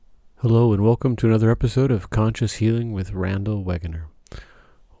Hello and welcome to another episode of Conscious Healing with Randall Wegener.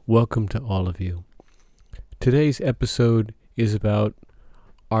 Welcome to all of you. Today's episode is about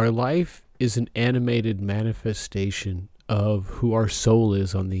our life is an animated manifestation of who our soul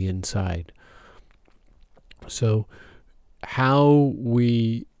is on the inside. So how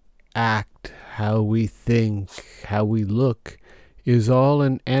we act, how we think, how we look is all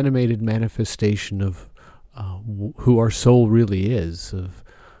an animated manifestation of who our soul really is, of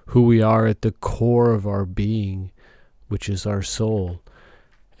who we are at the core of our being, which is our soul.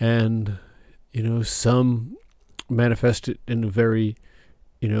 And, some manifest it in a very,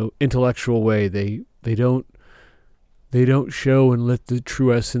 intellectual way. They don't show and let the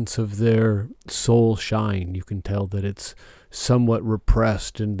true essence of their soul shine. You can tell that it's somewhat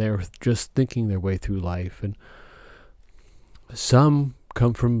repressed and they're just thinking their way through life. And some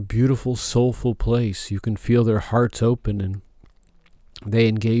come from a beautiful, soulful place. You can feel their hearts open and they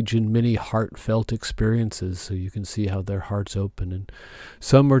engage in many heartfelt experiences, so you can see how their hearts open. And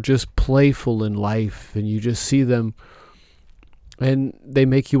some are just playful in life, and you just see them, and they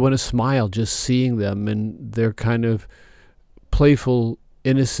make you want to smile just seeing them, and their kind of playful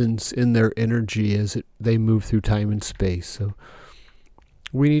innocence in their energy as they move through time and space. So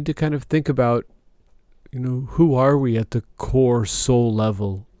we need to kind of think about, who are we at the core soul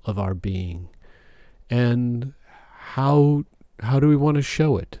level of our being, and how do we want to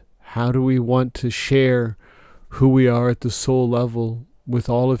show it? How do we want to share who we are at the soul level with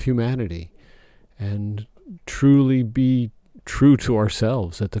all of humanity and truly be true to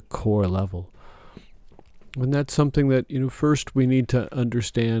ourselves at the core level? And that's something that, first we need to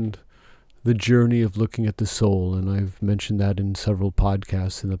understand the journey of looking at the soul. And I've mentioned that in several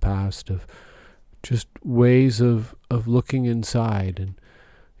podcasts in the past of just ways of looking inside.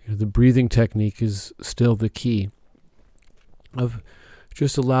 And the breathing technique is still the key. Of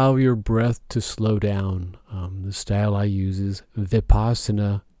just allow your breath to slow down. The style I use is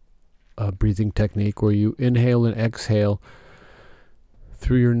Vipassana breathing technique, where you inhale and exhale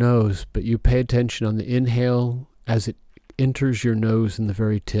through your nose, but you pay attention on the inhale as it enters your nose in the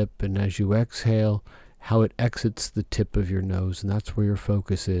very tip, and as you exhale, how it exits the tip of your nose, and that's where your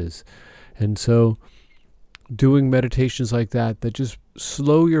focus is. And so doing meditations like that just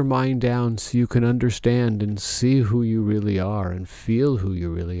slow your mind down so you can understand and see who you really are and feel who you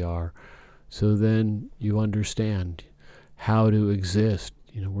really are. So then you understand how to exist.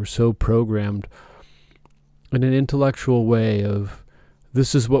 We're so programmed in an intellectual way of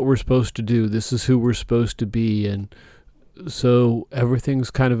this is what we're supposed to do, this is who we're supposed to be. And so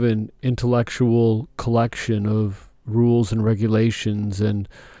everything's kind of an intellectual collection of rules and regulations and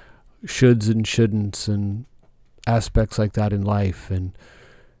shoulds and shouldn'ts and aspects like that in life. And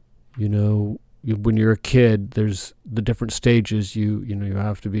when you're a kid, there's the different stages. You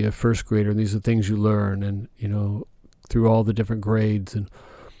have to be a first grader, and these are things you learn, and through all the different grades. And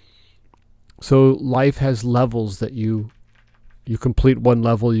so life has levels that you complete one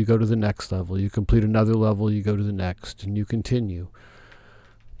level, you go to the next level, you complete another level, you go to the next, and you continue.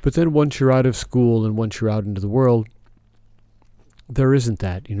 But then once you're out of school and once you're out into the world, there isn't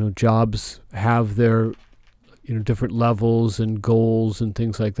that. Jobs have their different levels and goals and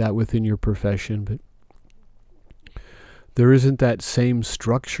things like that within your profession, but there isn't that same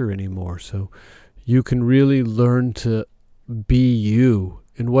structure anymore. So you can really learn to be you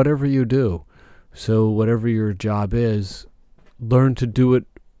in whatever you do. So whatever your job is, learn to do it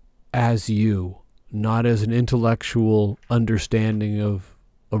as you, not as an intellectual understanding of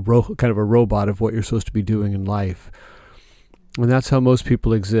kind of a robot of what you're supposed to be doing in life. And that's how most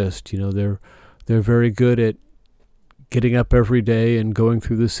people exist. They're very good at getting up every day and going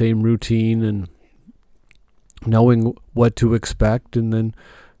through the same routine and knowing what to expect, and then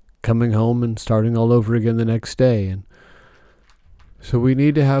coming home and starting all over again the next day. And so we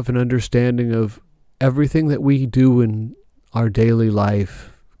need to have an understanding of everything that we do in our daily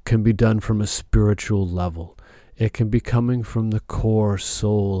life can be done from a spiritual level. It can be coming from the core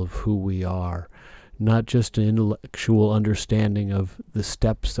soul of who we are, not just an intellectual understanding of the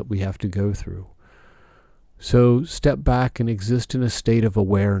steps that we have to go through. So step back and exist in a state of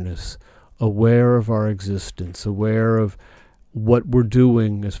awareness, aware of our existence, aware of what we're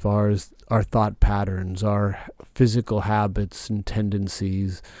doing as far as our thought patterns, our physical habits and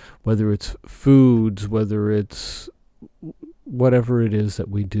tendencies, whether it's foods, whether it's whatever it is that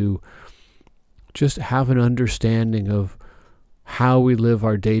we do. Just have an understanding of how we live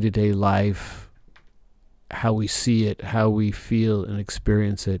our day-to-day life, how we see it, how we feel and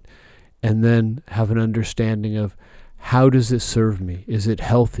experience it, and then have an understanding of how does it serve me? Is it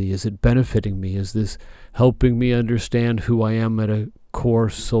healthy? Is it benefiting me? Is this helping me understand who I am at a core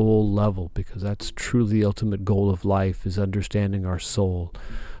soul level? Because that's truly the ultimate goal of life, is understanding our soul,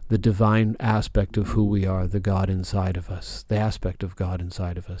 the divine aspect of who we are, the God inside of us, the aspect of God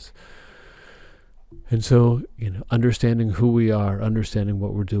inside of us. And so, understanding who we are, understanding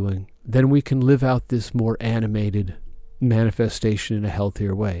what we're doing, then we can live out this more animated manifestation in a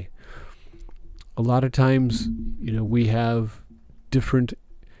healthier way. A lot of times, we have different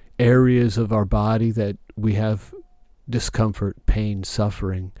areas of our body that we have discomfort, pain,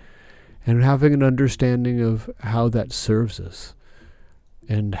 suffering, and having an understanding of how that serves us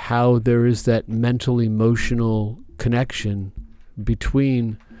and how there is that mental, emotional connection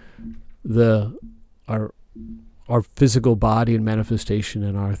between our physical body and manifestation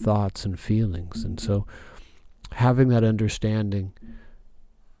and our thoughts and feelings. And so having that understanding,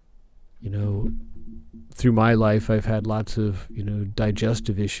 through my life, I've had lots of,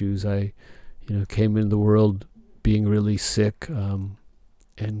 digestive issues. I, came into the world being really sick,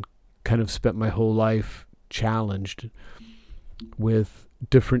 and kind of spent my whole life challenged with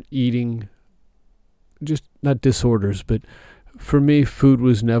different eating, just not disorders, but for me, food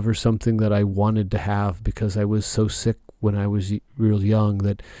was never something that I wanted to have because I was so sick when I was real young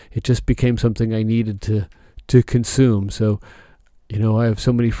that it just became something I needed to consume. So, I have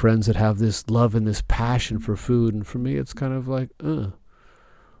so many friends that have this love and this passion for food, and for me it's kind of like,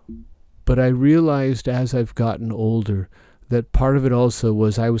 But I realized as I've gotten older that part of it also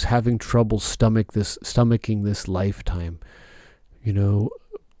was I was having trouble stomaching this lifetime.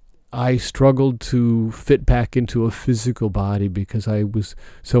 I struggled to fit back into a physical body because I was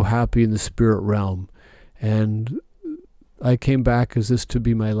so happy in the spirit realm. And I came back as this to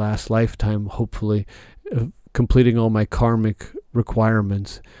be my last lifetime, hopefully, completing all my karmic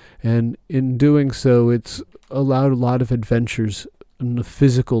requirements. And in doing so, it's allowed a lot of adventures on the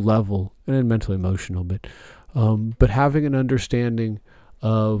physical level and mental, emotional, but having an understanding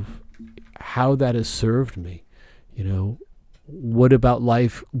of how that has served me. What about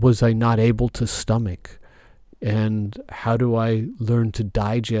life was I not able to stomach? And how do I learn to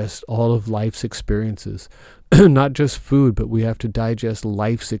digest all of life's experiences? Not just food, but we have to digest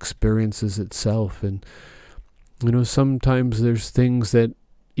life's experiences itself. And, sometimes there's things that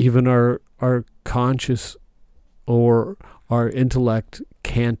even our conscious or our intellect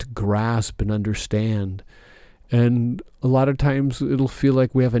can't grasp and understand. And a lot of times it'll feel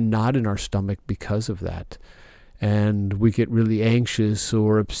like we have a knot in our stomach because of that. And we get really anxious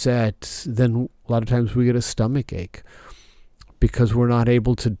or upset, then a lot of times we get a stomach ache because we're not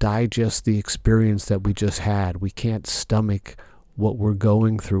able to digest the experience that we just had. We can't stomach what we're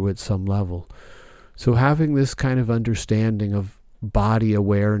going through at some level. So having this kind of understanding of body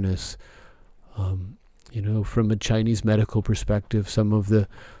awareness, from a Chinese medical perspective, some of the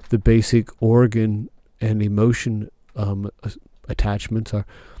basic organ and emotion attachments are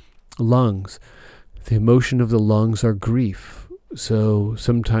lungs. The emotion of the lungs are grief. So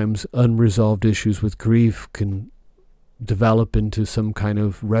sometimes unresolved issues with grief can develop into some kind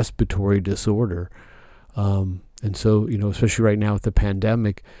of respiratory disorder. And so, especially right now with the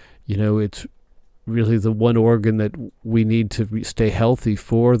pandemic, it's really the one organ that we need to stay healthy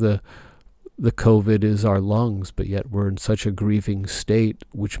for the COVID is our lungs, but yet we're in such a grieving state,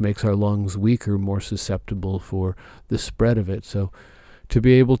 which makes our lungs weaker, more susceptible for the spread of it. So to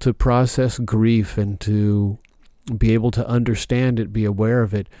be able to process grief and to be able to understand it, be aware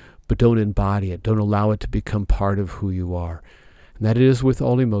of it, but don't embody it. Don't allow it to become part of who you are. And that is with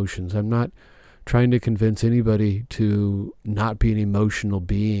all emotions. I'm not trying to convince anybody to not be an emotional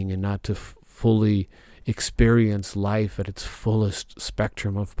being and not to fully experience life at its fullest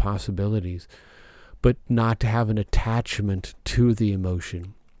spectrum of possibilities, but not to have an attachment to the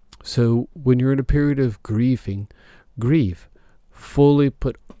emotion. So when you're in a period of grieving, grieve. Fully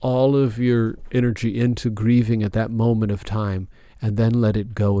put all of your energy into grieving at that moment of time, and then let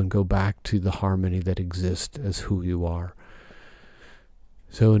it go and go back to the harmony that exists as who you are.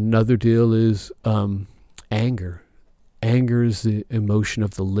 So another deal is anger. Anger is the emotion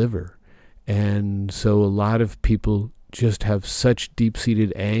of the liver. And so a lot of people just have such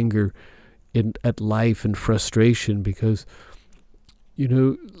deep-seated anger at life and frustration because,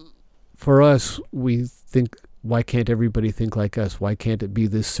 for us, we think, why can't everybody think like us? Why can't it be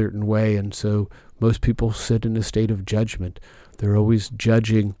this certain way? And so most people sit in a state of judgment. They're always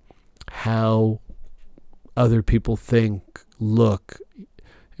judging how other people think, look.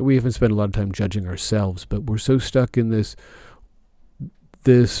 We haven't spent a lot of time judging ourselves, but we're so stuck in this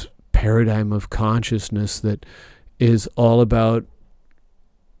paradigm of consciousness that is all about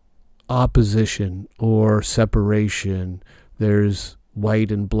opposition or separation. There's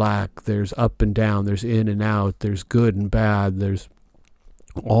white and black, there's up and down, there's in and out, there's good and bad, there's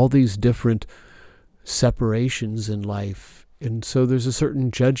all these different separations in life. And so there's a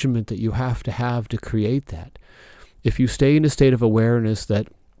certain judgment that you have to create that. If you stay in a state of awareness that,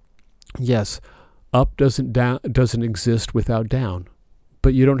 yes, up doesn't exist without down,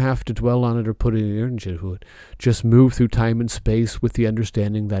 but you don't have to dwell on it or put any energy into it. Just move through time and space with the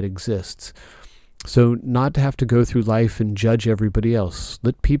understanding that exists. So not to have to go through life and judge everybody else.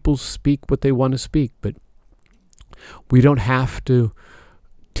 Let people speak what they want to speak, but we don't have to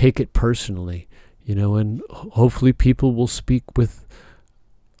take it personally, and hopefully people will speak with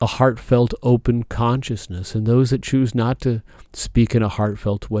a heartfelt, open consciousness. And those that choose not to speak in a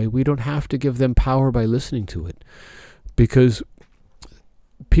heartfelt way, we don't have to give them power by listening to it, because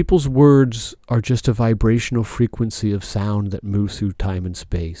people's words are just a vibrational frequency of sound that moves through time and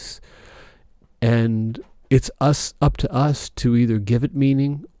space. And it's up to us to either give it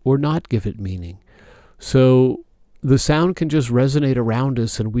meaning or not give it meaning. So the sound can just resonate around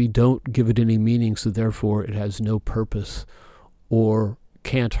us and we don't give it any meaning, so therefore it has no purpose or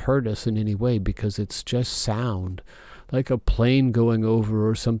can't hurt us in any way, because it's just sound. Like a plane going over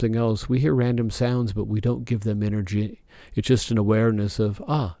or something else. We hear random sounds, but we don't give them energy. It's just an awareness of,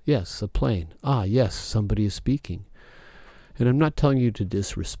 yes, a plane. Yes, somebody is speaking. And I'm not telling you to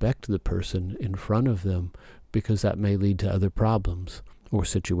disrespect the person in front of them, because that may lead to other problems, or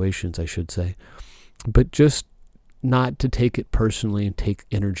situations, I should say. But just not to take it personally and take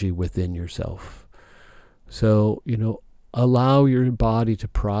energy within yourself. So, allow your body to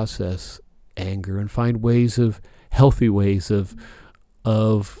process anger and find healthy ways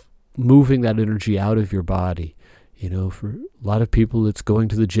of moving that energy out of your body. For a lot of people, it's going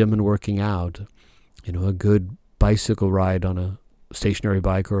to the gym and working out. A good bicycle ride on a stationary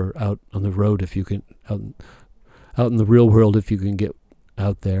bike, or out on the road if you can, out in the real world if you can get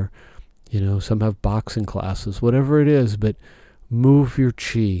out there. Some have boxing classes, whatever it is, but move your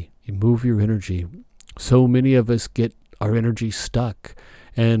chi, move your energy. So many of us get our energy stuck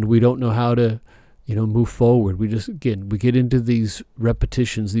and we don't know how to move forward. We get into these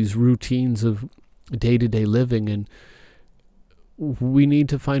repetitions, these routines of day-to-day living, and we need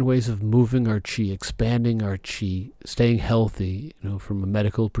to find ways of moving our chi, expanding our chi, staying healthy, from a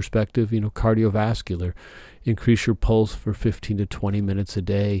medical perspective, cardiovascular, increase your pulse for 15 to 20 minutes a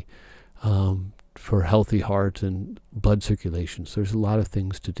day, for healthy heart and blood circulation. So there's a lot of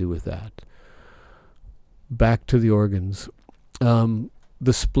things to do with that. Back to the organs.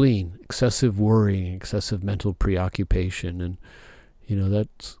 The spleen, excessive worrying, excessive mental preoccupation. And,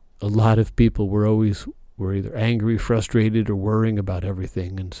 that's a lot of people. We're either angry, frustrated, or worrying about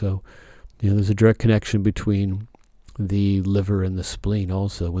everything. And so, there's a direct connection between the liver and the spleen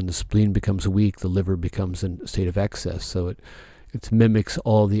also. When the spleen becomes weak, the liver becomes in a state of excess. So it mimics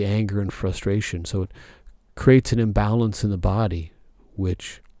all the anger and frustration. So it creates an imbalance in the body,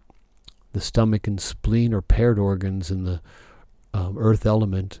 which the stomach and spleen are paired organs in the earth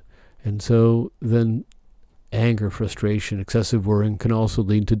element. And so then anger, frustration, excessive worrying can also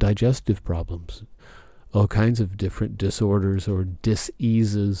lead to digestive problems. All kinds of different disorders or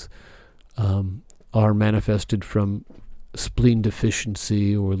diseases are manifested from spleen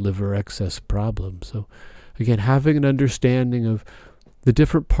deficiency or liver excess problems. So again, having an understanding of the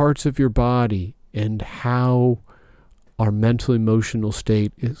different parts of your body and how our mental emotional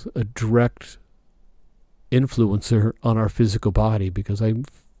state is a direct influencer on our physical body, because I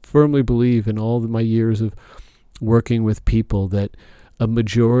firmly believe in all my years of working with people that a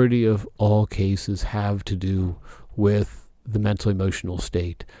majority of all cases have to do with the mental emotional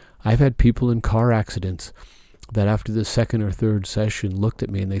state. I've had people in car accidents that after the second or third session looked at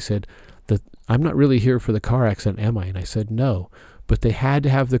me and they said that I'm not really here for the car accident, am I? And I said no, but they had to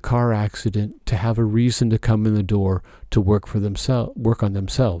have the car accident to have a reason to come in the door to work on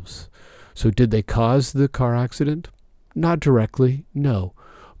themselves. So did they cause the car accident? Not directly, no.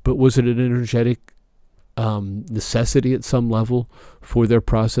 But was it an energetic necessity at some level for their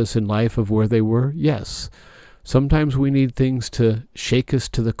process in life of where they were? Yes. Sometimes we need things to shake us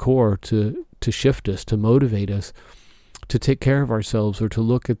to the core, to shift us, to motivate us, to take care of ourselves, or to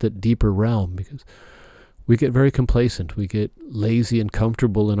look at the deeper realm, because we get very complacent. We get lazy and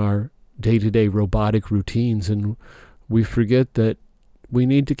comfortable in our day-to-day robotic routines, and we forget that we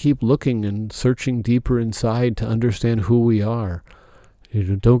need to keep looking and searching deeper inside to understand who we are.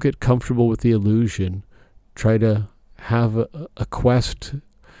 Don't get comfortable with the illusion. Try to have a quest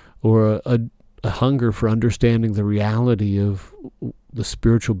or a hunger for understanding the reality of the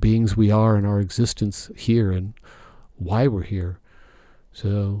spiritual beings we are in our existence here and why we're here.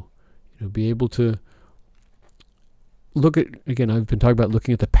 So, Be able to look at, again, I've been talking about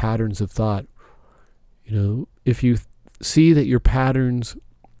looking at the patterns of thought. If you see that your patterns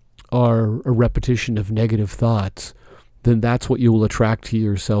are a repetition of negative thoughts, then that's what you will attract to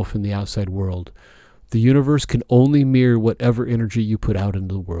yourself in the outside world. The universe can only mirror whatever energy you put out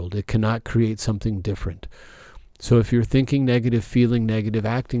into the world. It cannot create something different. So if you're thinking negative, feeling negative,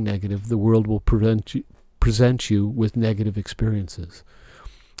 acting negative, the world will present you with negative experiences.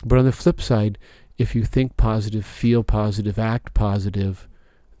 But on the flip side, if you think positive, feel positive, act positive,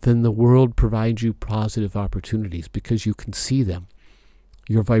 then the world provides you positive opportunities because you can see them.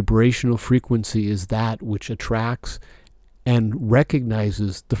 Your vibrational frequency is that which attracts and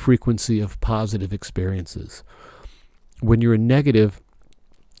recognizes the frequency of positive experiences. When you're in negative,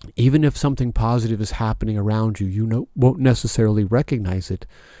 even if something positive is happening around you, you won't necessarily recognize it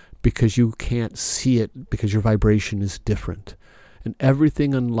because you can't see it because your vibration is different. And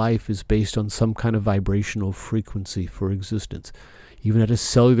everything in life is based on some kind of vibrational frequency for existence, even at a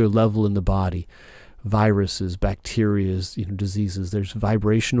cellular level in the body. Viruses, bacteria, diseases, there's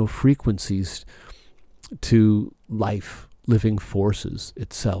vibrational frequencies to life, living forces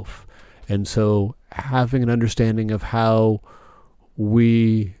itself. And so having an understanding of how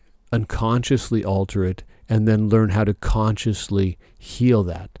we unconsciously alter it and then learn how to consciously heal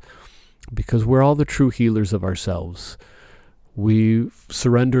that. Because we're all the true healers of ourselves. We've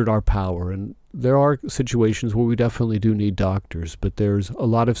surrendered our power, and there are situations where we definitely do need doctors, but there's a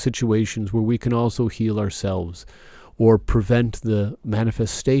lot of situations where we can also heal ourselves or prevent the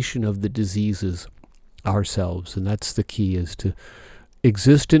manifestation of the diseases ourselves. And that's the key, is to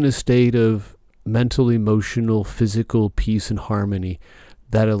exist in a state of mental, emotional, physical peace and harmony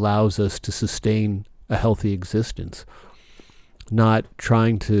that allows us to sustain a healthy existence. Not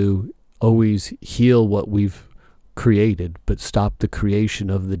trying to always heal what we've created, but stop the creation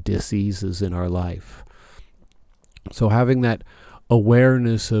of the diseases in our life. So having that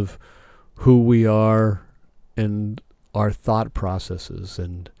awareness of who we are and our thought processes,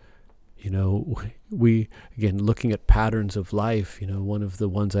 and we, again, looking at patterns of life, one of the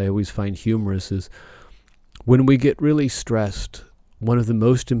ones I always find humorous is when we get really stressed, one of the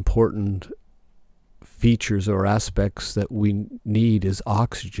most important features or aspects that we need is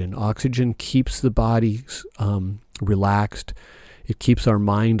oxygen. Oxygen keeps the body relaxed. It keeps our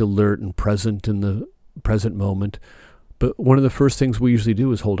mind alert and present in the present moment. But one of the first things we usually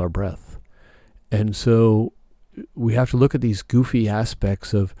do is hold our breath. And so we have to look at these goofy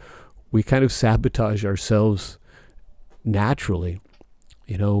aspects of, we kind of sabotage ourselves naturally.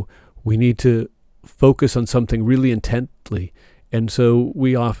 We need to focus on something really intently. And so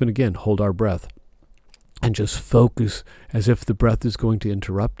we often, again, hold our breath and just focus as if the breath is going to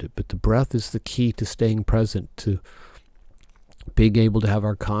interrupt it. But the breath is the key to staying present, to being able to have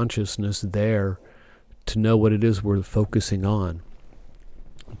our consciousness there, to know what it is we're focusing on,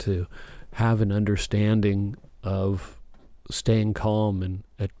 to have an understanding of staying calm and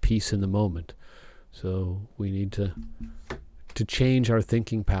at peace in the moment. So we need to change our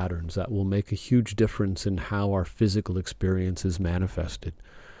thinking patterns. That will make a huge difference in how our physical experience is manifested.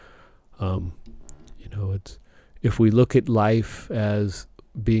 It's, if we look at life as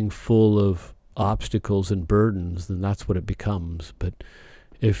being full of obstacles and burdens, then that's what it becomes. But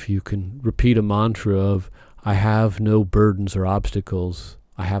if you can repeat a mantra of, I have no burdens or obstacles,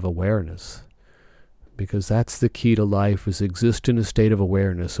 I have awareness. Because that's the key to life, is exist in a state of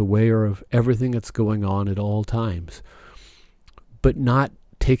awareness, aware of everything that's going on at all times. But not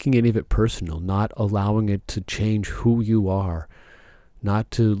taking any of it personal, not allowing it to change who you are,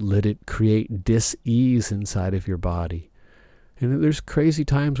 not to let it create dis-ease inside of your body. And there's crazy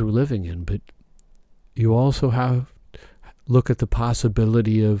times we're living in, but you also have look at the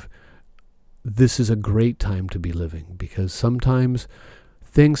possibility of, this is a great time to be living, because sometimes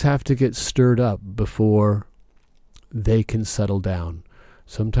things have to get stirred up before they can settle down.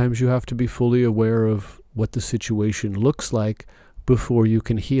 Sometimes you have to be fully aware of what the situation looks like before you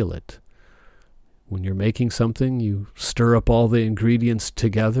can heal it. When you're making something, you stir up all the ingredients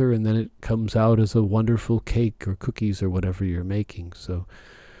together, and then it comes out as a wonderful cake or cookies or whatever you're making. So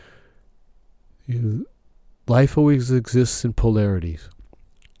life always exists in polarities.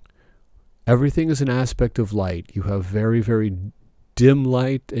 Everything is an aspect of light. You have very, very dim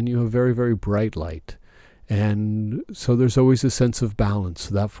light, and you have very, very bright light. And so there's always a sense of balance.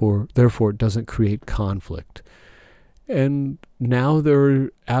 Therefore, it doesn't create conflict. And now there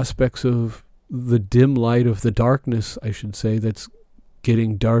are aspects of the dim light, of the darkness, I should say, that's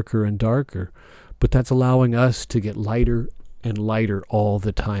getting darker and darker. But that's allowing us to get lighter and lighter all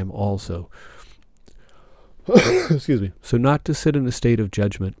the time also. Excuse me. So not to sit in a state of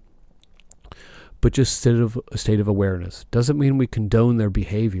judgment, but just a state of awareness. Doesn't mean we condone their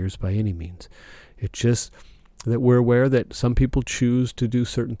behaviors by any means. It's just that we're aware that some people choose to do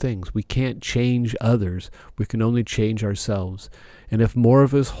certain things. We can't change others. We can only change ourselves. And if more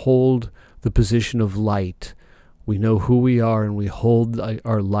of us hold the position of light, we know who we are and we hold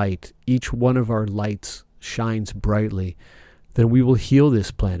our light, each one of our lights shines brightly, then we will heal this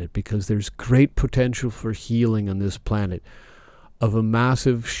planet, because there's great potential for healing on this planet of a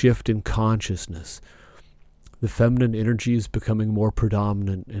massive shift in consciousness. The feminine energy is becoming more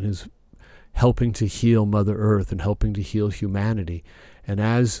predominant and is helping to heal Mother Earth and helping to heal humanity. And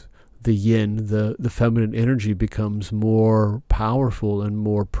as the yin, the feminine energy, becomes more powerful and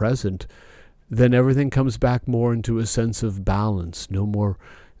more present, then everything comes back more into a sense of balance,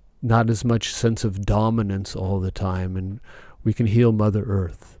 not as much sense of dominance all the time, and we can heal Mother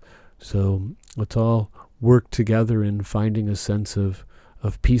Earth. So let's all work together in finding a sense of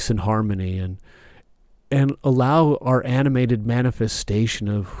peace and harmony, and allow our animated manifestation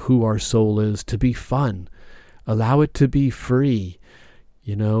of who our soul is to be fun. Allow it to be free.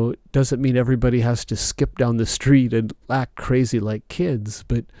 It doesn't mean everybody has to skip down the street and act crazy like kids,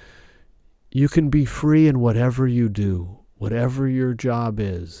 but you can be free in whatever you do, whatever your job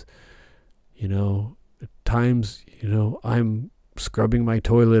is. At times, I'm scrubbing my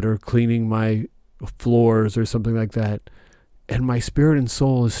toilet or cleaning my floors or something like that, and my spirit and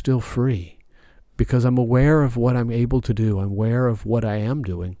soul is still free, because I'm aware of what I'm able to do. I'm aware of what I am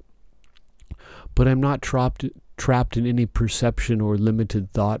doing. But I'm not trapped in any perception or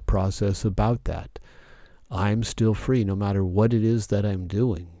limited thought process about that. I'm still free no matter what it is that I'm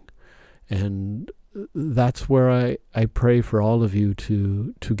doing. And that's where I pray for all of you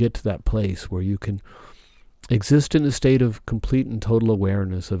to get to that place where you can exist in a state of complete and total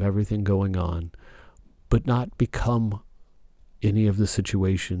awareness of everything going on, but not become any of the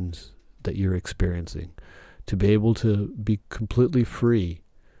situations that you're experiencing. To be able to be completely free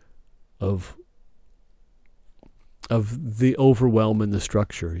of the overwhelm in the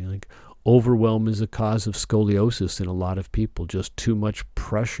structure. Overwhelm is a cause of scoliosis in a lot of people, just too much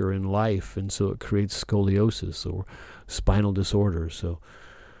pressure in life, and so it creates scoliosis or spinal disorders. So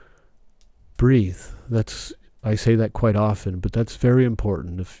breathe. I say that quite often, but that's very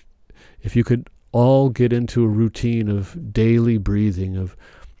important. If you could all get into a routine of daily breathing,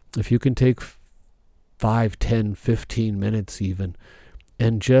 if you can take 5, 10, 15 minutes even,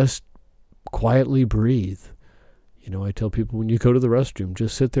 and just quietly breathe. I tell people, when you go to the restroom,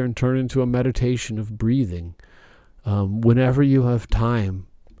 just sit there and turn into a meditation of breathing. Whenever you have time,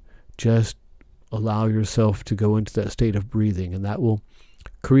 just allow yourself to go into that state of breathing, and that will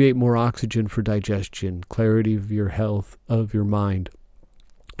create more oxygen for digestion, clarity of your health, of your mind,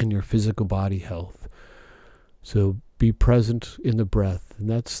 and your physical body health. So be present in the breath, and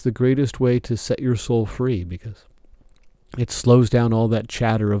that's the greatest way to set your soul free, because it slows down all that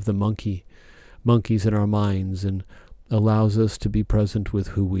chatter of the monkeys in our minds and allows us to be present with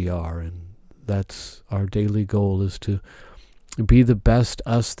who we are. And that's our daily goal, is to be the best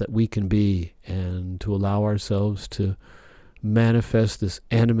us that we can be, and to allow ourselves to manifest this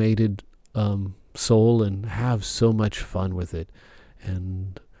animated soul and have so much fun with it.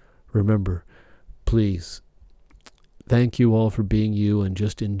 And remember, please, thank you all for being you, and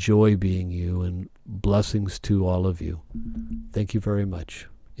just enjoy being you, and blessings to all of you. Thank you very much.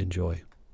 Enjoy.